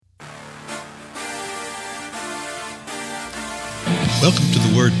Welcome to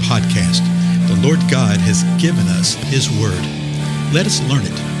the Word Podcast. The Lord God has given us His Word. Let us learn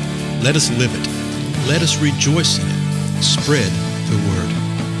it. Let us live it. Let us rejoice in it. Spread the Word.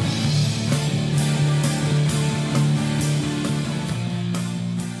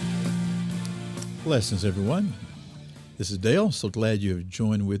 Blessings, everyone. This is Dale. So glad you have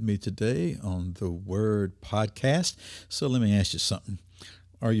joined with me today on the Word Podcast. So let me ask you something.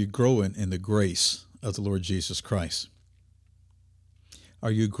 Are you growing in the grace of the Lord Jesus Christ? Are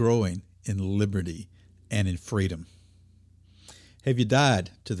you growing in liberty and in freedom? Have you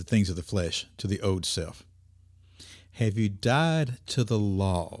died to the things of the flesh, to the old self? Have you died to the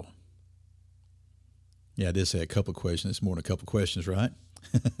law? Yeah, I did say a couple of questions. It's more than a couple of questions, right?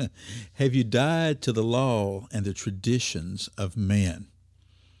 Have you died to the law and the traditions of man?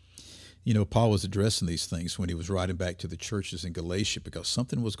 You know, Paul was addressing these things when he was writing back to the churches in Galatia because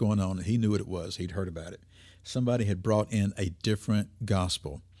something was going on and he knew what it was. He'd heard about it. Somebody had brought in a different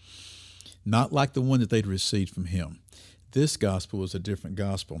gospel, not like the one that they'd received from him. This gospel was a different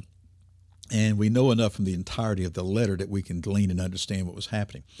gospel. And we know enough from the entirety of the letter that we can glean and understand what was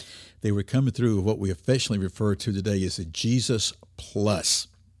happening. They were coming through what we affectionately refer to today as a Jesus plus.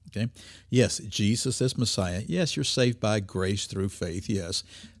 Okay? Yes, Jesus as Messiah. Yes, you're saved by grace through faith, yes.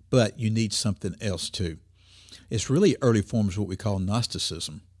 But you need something else too. It's really early forms of what we call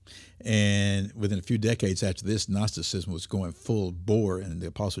Gnosticism. And within a few decades after this, Gnosticism was going full bore, and the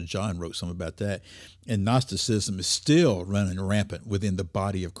Apostle John wrote something about that. And Gnosticism is still running rampant within the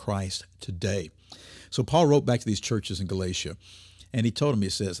body of Christ today. So Paul wrote back to these churches in Galatia, and he told them, he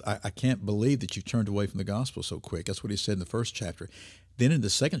says, I can't believe that you turned away from the gospel so quick. That's what he said in the first chapter. Then in the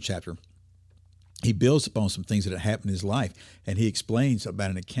second chapter, he builds upon some things that had happened in his life, and he explains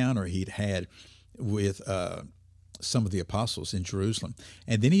about an encounter he'd had with some of the apostles in Jerusalem.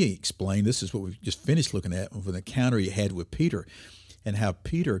 And then he explained, this is what we've just finished looking at, with an encounter he had with Peter, and how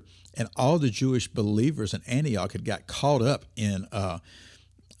Peter and all the Jewish believers in Antioch had got caught up in,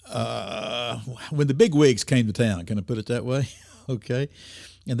 when the big wigs came to town, can I put it that way? Okay.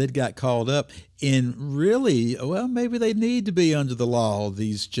 And they'd got called up in really, well, maybe they need to be under the law,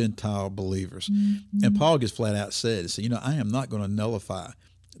 these Gentile believers. Mm-hmm. And Paul just flat out said, so, I am not going to nullify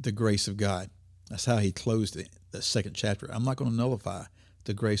the grace of God. That's how he closed the second chapter. I'm not going to nullify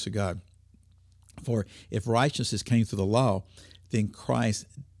the grace of God. For if righteousness came through the law, then Christ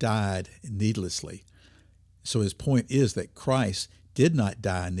died needlessly. So his point is that Christ did not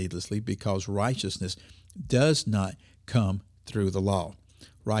die needlessly because righteousness does not come through the law.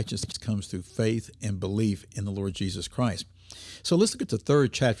 Righteousness comes through faith and belief in the Lord Jesus Christ. So let's look at the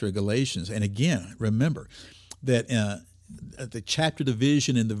third chapter of Galatians. And again, remember that the chapter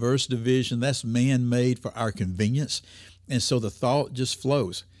division and the verse division, that's man-made for our convenience. And so the thought just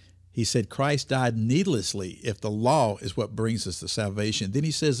flows. He said Christ died needlessly if the law is what brings us to salvation. Then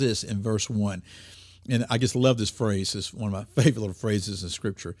he says this in verse 1, and I just love this phrase. It's one of my favorite little phrases in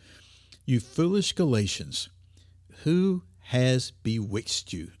Scripture. You foolish Galatians, who has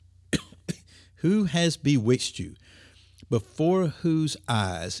bewitched you? Who has bewitched you? Before whose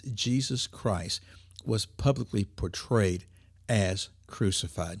eyes Jesus Christ was publicly portrayed as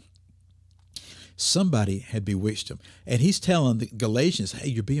crucified. Somebody had bewitched him. And he's telling the Galatians, hey,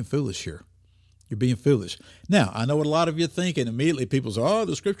 you're being foolish here. You're being foolish. Now, I know what a lot of you think, and immediately people say, oh,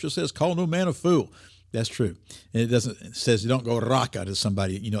 the Scripture says, call no man a fool. That's true. And it says you don't go raka to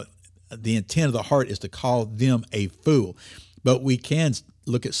somebody. The intent of the heart is to call them a fool. But we can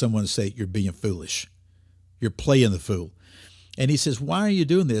look at someone and say, you're being foolish. You're playing the fool. And he says, why are you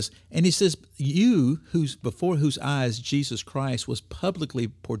doing this? And he says, you, before whose eyes Jesus Christ was publicly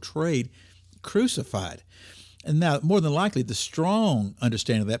portrayed crucified. And now, more than likely, the strong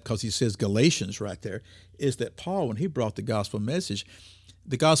understanding of that, because he says Galatians right there, is that Paul, when he brought the gospel message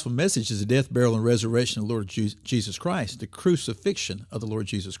is the death, burial, and resurrection of the Lord Jesus Christ, the crucifixion of the Lord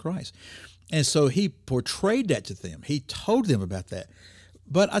Jesus Christ. And so he portrayed that to them. He told them about that.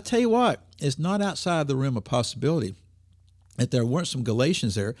 But I tell you what, it's not outside the realm of possibility that there weren't some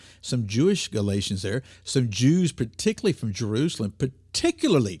Galatians there, some Jewish Galatians there, some Jews, particularly from Jerusalem,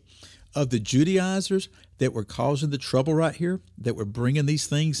 particularly of the Judaizers that were causing the trouble right here, that were bringing these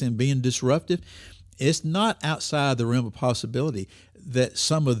things and being disruptive. It's not outside the realm of possibility that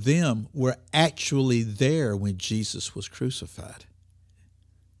some of them were actually there when Jesus was crucified.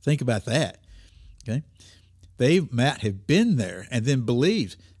 Think about that, okay? They might have been there and then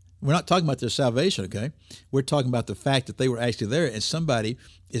believed. We're not talking about their salvation, okay? We're talking about the fact that they were actually there and somebody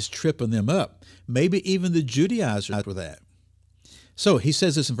is tripping them up. Maybe even the Judaizers were that. So he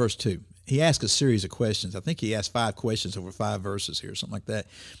says this in verse 2. He asks a series of questions. I think he asked 5 questions over 5 verses here, something like that.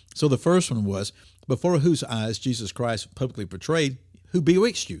 So the first one was, before whose eyes Jesus Christ publicly portrayed, who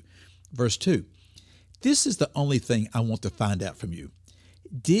bewitched you? Verse 2, this is the only thing I want to find out from you.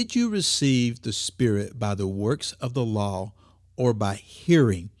 Did you receive the Spirit by the works of the law or by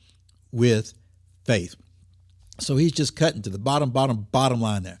hearing with faith? So he's just cutting to the bottom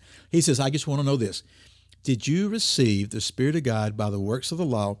line there. He says, I just want to know this. Did you receive the Spirit of God by the works of the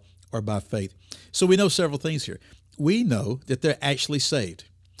law or by faith? So we know several things here. We know that they're actually saved.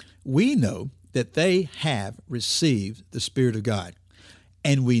 We know that they have received the Spirit of God.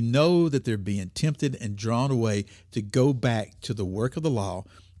 And we know that they're being tempted and drawn away to go back to the work of the law,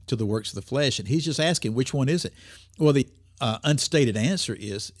 to the works of the flesh. And he's just asking, which one is it? Well, the unstated answer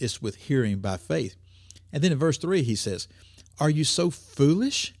is it's with hearing by faith. And then in verse 3, he says, are you so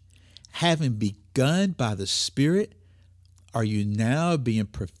foolish? Having begun by the Spirit, are you now being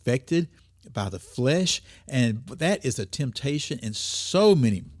perfected by the flesh? And that is a temptation in so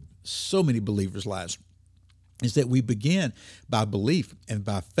many believers' lives, is that we begin by belief and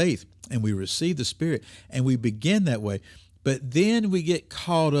by faith, and we receive the Spirit, and we begin that way. But then we get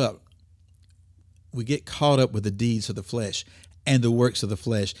caught up. We get caught up with the deeds of the flesh and the works of the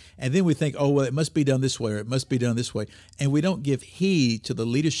flesh. And then we think, oh, well, it must be done this way, or it must be done this way. And we don't give heed to the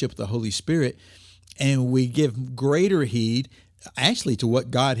leadership of the Holy Spirit, and we give greater heed actually to what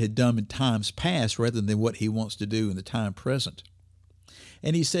God had done in times past rather than what he wants to do in the time present.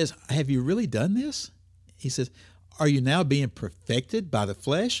 And he says, have you really done this? He says, are you now being perfected by the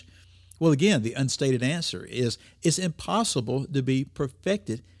flesh? Well, again, the unstated answer is it's impossible to be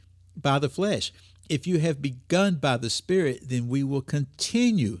perfected by the flesh. If you have begun by the Spirit, then we will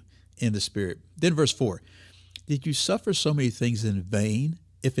continue in the Spirit. Then verse 4, did you suffer so many things in vain,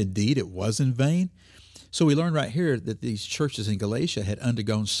 if indeed it was in vain? So we learn right here that these churches in Galatia had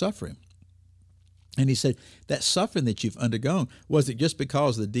undergone suffering. And he said, that suffering that you've undergone, was it just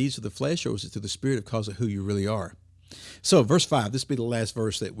because of the deeds of the flesh, or was it through the Spirit because of who you really are? So verse 5, this will be the last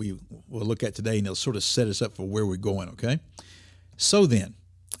verse that we will look at today, and it'll sort of set us up for where we're going, okay? So then,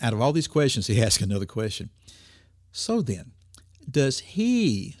 out of all these questions, he asks another question. So then, does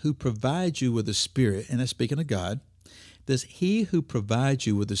he who provides you with the Spirit, and that's speaking of God, does he who provides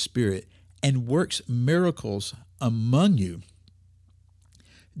you with the Spirit and works miracles among you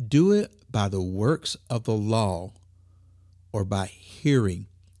do it by the works of the law or by hearing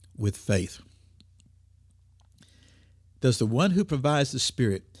with faith? Does the one who provides the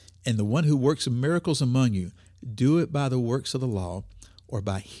Spirit and the one who works miracles among you do it by the works of the law or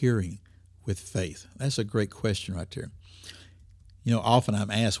by hearing with faith? That's a great question right there. You know, often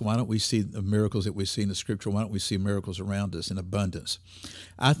I'm asked, why don't we see the miracles that we see in the Scripture? Why don't we see miracles around us in abundance?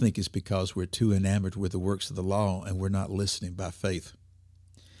 I think it's because we're too enamored with the works of the law and we're not listening by faith.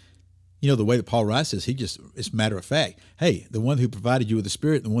 You know, the way that Paul writes this, it's matter of fact. Hey, the one who provided you with the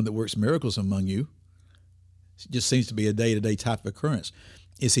Spirit, the one that works miracles among you, it just seems to be a day-to-day type of occurrence.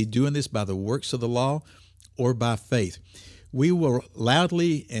 Is he doing this by the works of the law or by faith? We will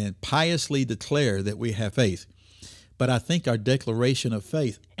loudly and piously declare that we have faith, but I think our declaration of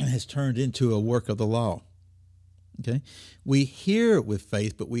faith has turned into a work of the law. Okay? We hear with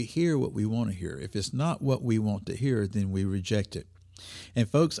faith, but we hear what we want to hear. If it's not what we want to hear, then we reject it. And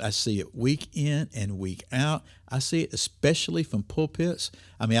folks, I see it week in and week out. I see it especially from pulpits.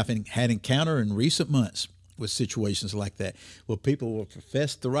 I mean, I've had encounter in recent months with situations like that, where people will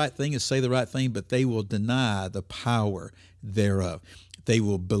profess the right thing and say the right thing, but they will deny the power thereof. They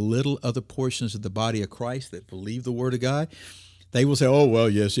will belittle other portions of the body of Christ that believe the Word of God. They will say, oh, well,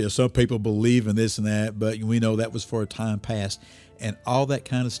 yes, some people believe in this and that, but we know that was for a time past, and all that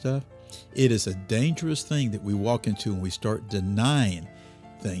kind of stuff. It is a dangerous thing that we walk into when we start denying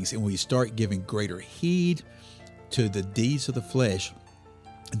things and we start giving greater heed to the deeds of the flesh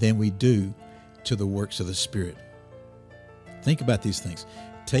than we do to the works of the Spirit. Think about these things.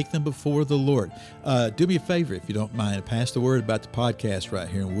 Take them before the Lord. Do me a favor, if you don't mind, pass the word about the podcast right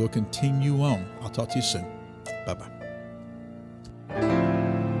here, and we'll continue on. I'll talk to you soon. Bye-bye.